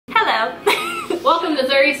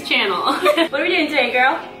Missouri's channel. What are we doing today,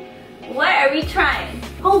 girl? What are we trying?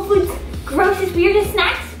 Whole Foods grossest, weirdest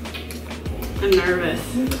snacks? I'm nervous.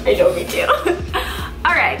 I know, me too.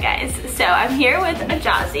 Alright guys, so I'm here with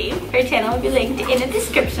Ajazi. Her channel will be linked in the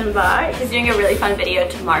description bar. She's doing a really fun video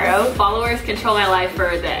tomorrow. Followers control my life for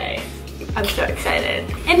a day. I'm so excited.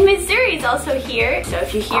 And Missouri's also here. So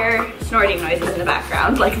if you hear snorting noises in the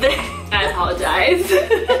background like this, I apologize.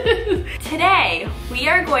 Today, we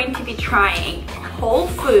are going to be trying Whole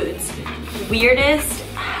Foods weirdest,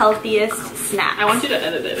 healthiest snacks. I want you to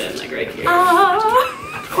edit it in, like right here.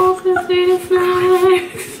 Whole Foods weirdest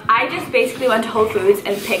snacks. I just basically went to Whole Foods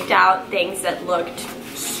and picked out things that looked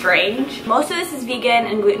strange. Most of this is vegan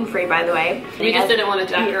and gluten-free, by the way. We just didn't want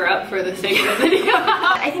to jack her up for the sake of the video.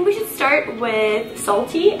 I think we should start with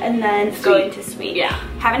salty and then go into sweet. Yeah.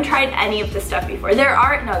 Haven't tried any of this stuff before. There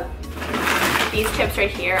are, no, these chips right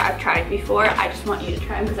here I've tried before. I just want you to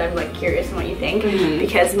try them because I'm like curious on what you think.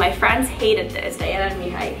 Because my friends hated this. Diana and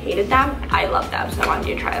me, I hated them. I love them, so I wanted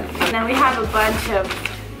you to try them. And then we have a bunch of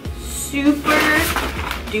super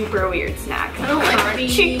duper weird snacks. I don't like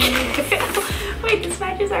these. Wait, this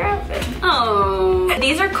matches our outfit. Oh.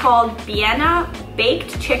 These are called Vienna Baked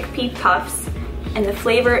Chickpea Puffs, and the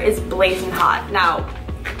flavor is blazing hot. Now,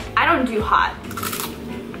 I don't do hot.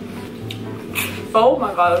 Oh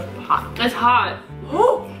my god, it's hot. It's hot.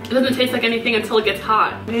 It doesn't taste like anything until it gets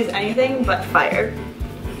hot. It is anything but fire.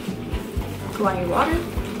 Do I need water?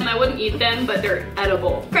 And I wouldn't eat them, but they're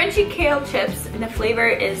edible. Crunchy kale chips, and the flavor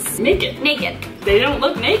is naked. Naked. They don't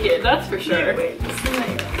look naked, that's for sure. Wait,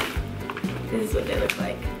 this is what they look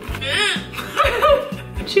like.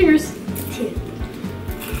 Cheers. Cheers.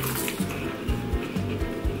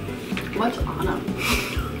 What's on them?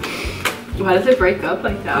 Why does it break up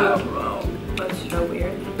like that? Oh, that's so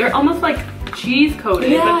weird. They're almost like cheese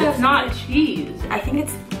coated, but it's not cheese. I think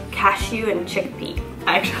it's cashew and chickpea.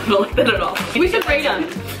 I actually don't like that at all. We should rate them.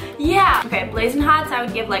 Yeah. Okay, Blazing Hots, I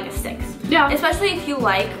would give like a 6. Yeah. Especially if you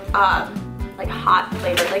like hot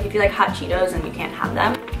flavors. Like if you like hot Cheetos and you can't have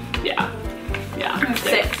them. Yeah. Yeah.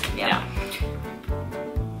 6. Yeah.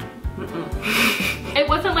 It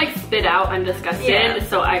wasn't like spit out, I'm disgusted, Yeah.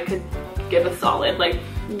 so I could give a solid like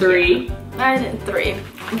 3. Yeah. I did 3.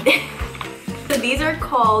 So these are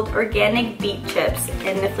called organic beet chips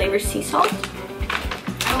and the flavor sea salt.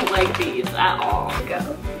 I don't like these at all. Go.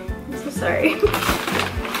 I'm so sorry.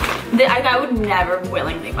 I would never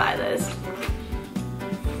willingly buy this.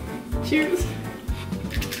 Cheers.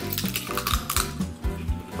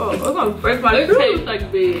 Oh, I'm gonna break my It tastes like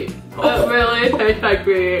beet. It really tastes like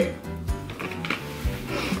beet.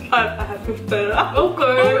 I have to spit it out.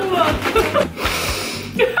 Okay.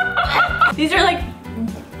 These are like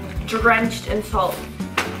drenched in salt.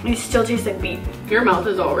 These still taste like beet. Your mouth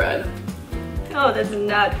is all red. Oh, that's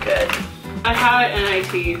not good. I had an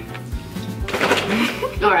NIT.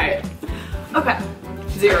 Alright. Okay.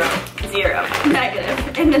 0. 0.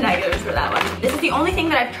 Negative. In the negatives for that one. This is the only thing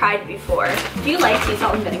that I've tried before. Do you like sea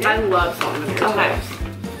salt and vinegar? I love salt and vinegar chips.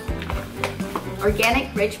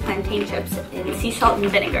 Organic rich plantain chips in sea salt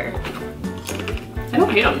and vinegar. I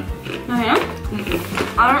don't hate them.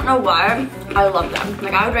 I don't know why. I love them.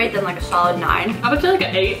 Like I would rate them like a solid 9. I would say like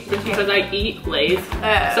an 8 just because I eat Lay's.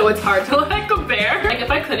 So it's hard to like compare. Like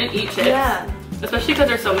if I couldn't eat chips, especially because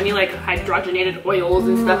there's so many like hydrogenated oils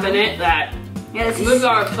and stuff in it that these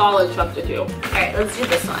are a solid substitute. Alright, let's do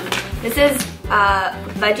this one. This is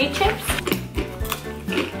veggie chips.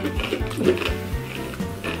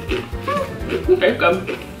 Okay,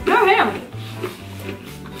 good. Oh yeah.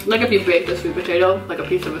 Like if you bake a sweet potato, like a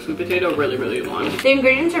piece of a sweet potato, really long. The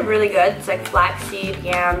ingredients are really good. It's like flaxseed,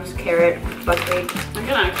 yams, carrot, buckwheat. I can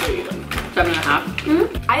actually eat them.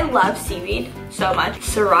 7.5. I love seaweed so much.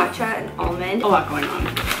 Sriracha and almond. A lot going on.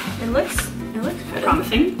 It looks good.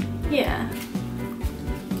 Promising. Yeah.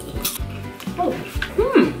 Oh.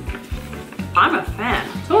 I'm a fan.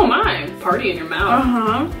 So am I. Party in your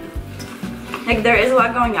mouth. Like there is a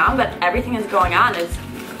lot going on, but everything that's going on is,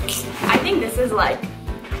 I think this is like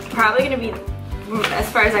probably gonna be,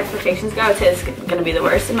 as far as expectations go, it's gonna be the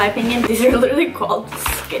worst in my opinion. These are literally called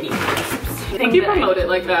skinny crisps. If you promote it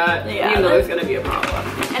like that, yeah, you know there's gonna be a problem.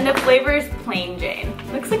 And the flavor is plain Jane.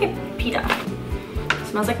 Looks like a pita.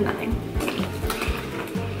 Smells like nothing.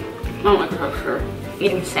 Oh my gosh,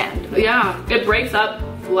 Eating sand. Yeah, it breaks up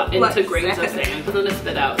into What? grains of sand. Doesn't it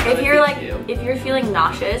spit out? If you're like, if you're feeling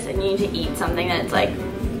nauseous and you need to eat something that's like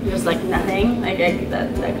just like nothing, like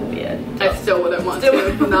that could be it. I still wouldn't want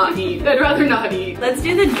to not eat. I'd rather not eat. Let's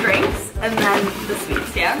do the drinks and then the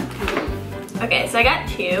sweets, yeah? Okay, so I got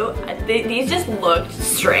two. These just looked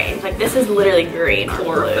strange. Like this is literally green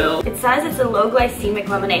or blue. It says it's a low glycemic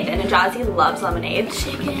lemonade, and Ajazi loves lemonade.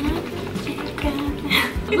 Chicken.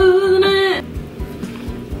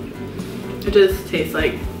 It just tastes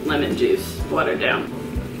like lemon juice, watered down.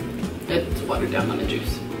 It's watered down lemon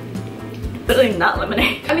juice. Literally not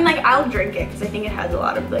lemonade. I mean, like, I'll drink it because I think it has a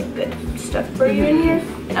lot of like good stuff for you in here.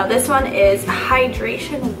 Now this one is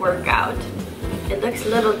hydration workout. It looks a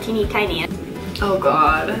little teeny tiny. Oh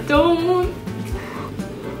God, don't.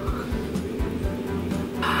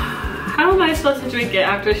 How am I supposed to drink it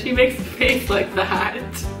after she makes a face like that?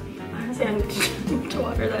 Honestly, I'm going to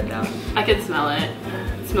water that down. I can smell it.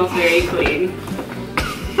 It smells very clean.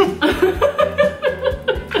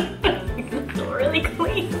 It's really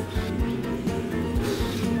clean.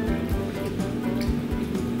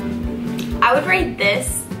 I would rate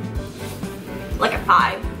this like a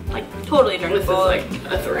 5. Like totally drinkable. This is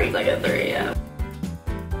like a 3. It's like a 3, yeah.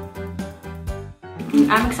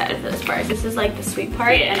 I'm excited for this part. This is like the sweet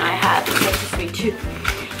part, and I have like the sweet tooth.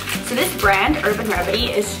 So this brand, Urban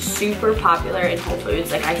Remedy, is super popular in Whole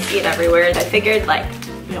Foods. Like I see it everywhere. I figured like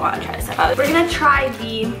we want to try this stuff out. We're gonna try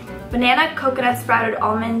the banana coconut sprouted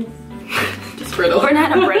almond. Just brittle.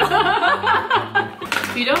 Banana brittle.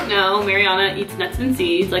 If you don't know, Mariana eats nuts and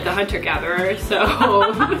seeds like a hunter-gatherer, so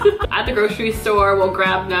at the grocery store, we'll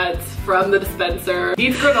grab nuts from the dispenser,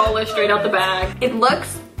 eats granola straight out the bag. It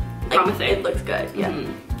looks like, promising. It looks good, yeah.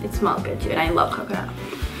 It smells good too, and I love coconut.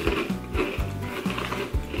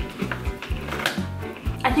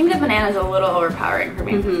 I think the banana is a little overpowering for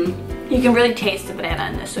me. You can really taste the banana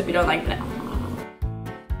in this, so if you don't like banana.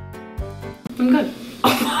 I'm good.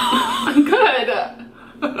 I'm good.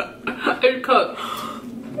 It's cooked.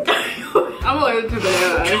 I'm allergic to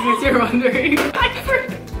banana, in case you're wondering.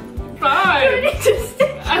 Fine.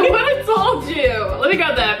 I would have told you. Let me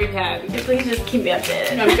grab the EpiPen. Please just keep me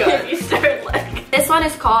updated. I'm good. You start like. This one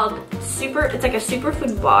is called Super. It's like a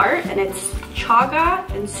superfood bar, and it's chaga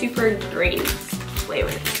and super greens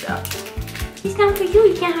flavored stuff. He's not for you.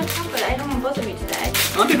 You can't have chocolate. I don't want both of you today.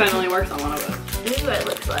 EpiPen only works on one of us. This is what it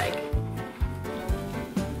looks like.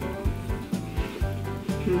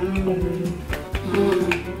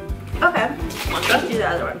 Okay, let's do the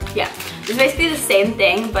other one. Yeah, it's basically the same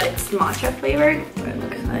thing, but it's matcha flavored. What it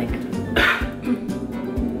looks like.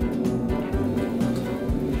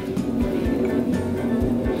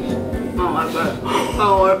 Oh my God. Oh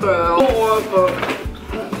my God. Oh my God.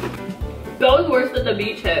 That was worse than the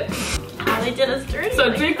beach hit. How they did us dirty. So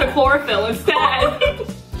drink the chlorophyll instead.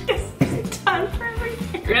 It's time for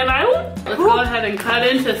everything. Grand Island? Let's go ahead and cut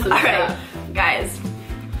into some stuff. Alright, guys.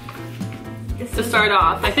 To start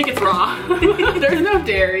off, I think it's raw. There's no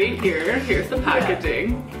dairy here. Here's the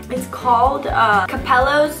packaging. Yeah. It's called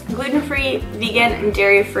Capello's gluten-free, vegan, and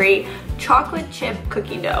dairy-free chocolate chip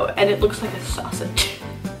cookie dough, and it looks like a sausage.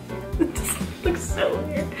 It just looks so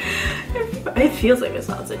weird. It feels like a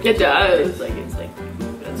sausage. It does.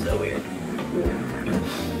 It's so weird.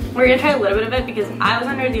 We're gonna try a little bit of it because I was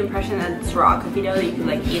under the impression that it's raw cookie dough that you could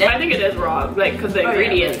like eat it. I think it is raw, like because the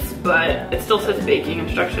ingredients, but it still says baking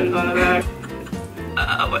instructions on the bag.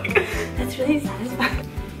 Oh my God. That's really satisfying.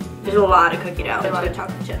 There's a lot of cookie dough. A lot of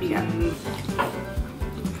chocolate chips, yeah.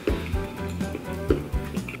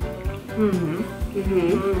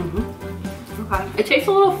 Okay. It tastes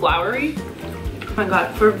a little floury. Oh my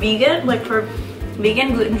God. For vegan,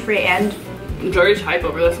 gluten-free, and Majority's hype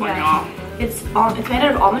over this one, y'all. It's made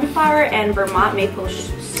out of almond flour and Vermont maple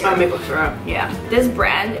syrup. Maple syrup. Yeah. This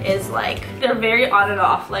brand is like, they're very on and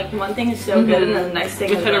off. Like one thing is so good and then the next thing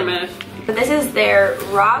is hit or like, miss. But this is their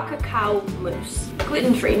raw cacao mousse.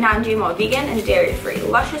 Gluten-free, non-GMO, vegan, and dairy-free.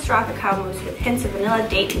 Luscious raw cacao mousse with hints of vanilla,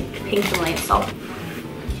 date, and pink Himalayan salt.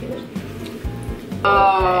 Cheers.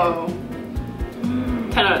 Oh.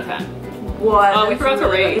 10 out of 10. What? Oh, we forgot to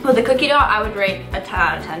rate. For the cookie dough, I would rate a 10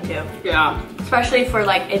 out of 10 too. Yeah. Especially for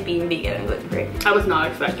like it being vegan and gluten-free. I was not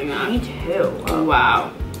expecting that. Me too. Oh,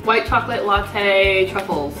 wow. White chocolate latte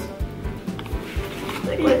truffles.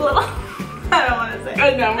 Like little. I don't want to say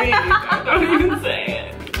it. No, me either. Don't even say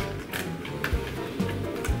it.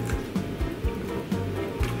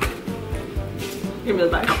 Give me the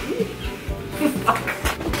back.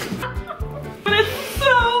 But it's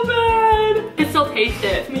so bad. I still taste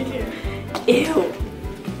it. Me too. Ew.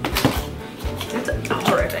 That's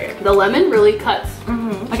horrific. The lemon really cuts.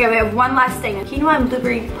 Okay, we have one last thing. Quinoa and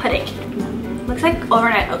blueberry pudding. Looks like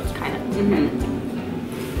overnight oats, kind of.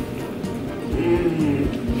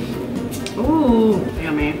 Ooh.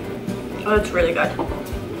 Yummy. Oh, it's really good.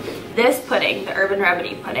 This pudding, the Urban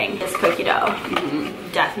Remedy pudding, this cookie dough,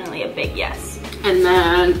 definitely a big yes. And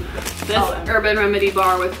then this Urban Remedy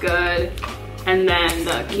bar was good. And then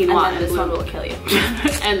the quinoa and this one will kill you.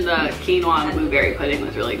 and the quinoa and blueberry pudding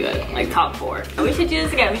was really good. Like top 4. We should do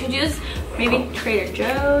this again. We should do this maybe Trader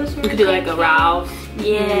Joe's. We could do like a Ralph's.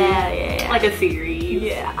 Yeah. Like a series.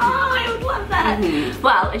 Yeah. Oh, I would love that.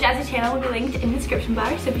 Well, Jazzy's channel will be linked in the description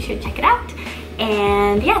bar, so be sure to check it out.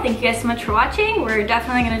 And yeah, thank you guys so much for watching. We're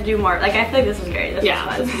definitely gonna do more. Like, I feel like this was great. This was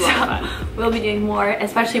fun. This was a lot of fun. We'll be doing more,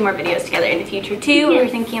 especially more videos together in the future too. We're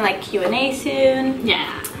thinking like Q&A soon.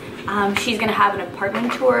 Yeah. She's gonna have an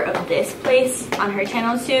apartment tour of this place on her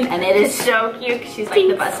channel soon, and it is so cute because she's like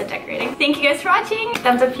the best at decorating. Thank you guys for watching.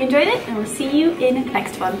 Thumbs up if you enjoyed it, and we'll see you in the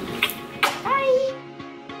next one.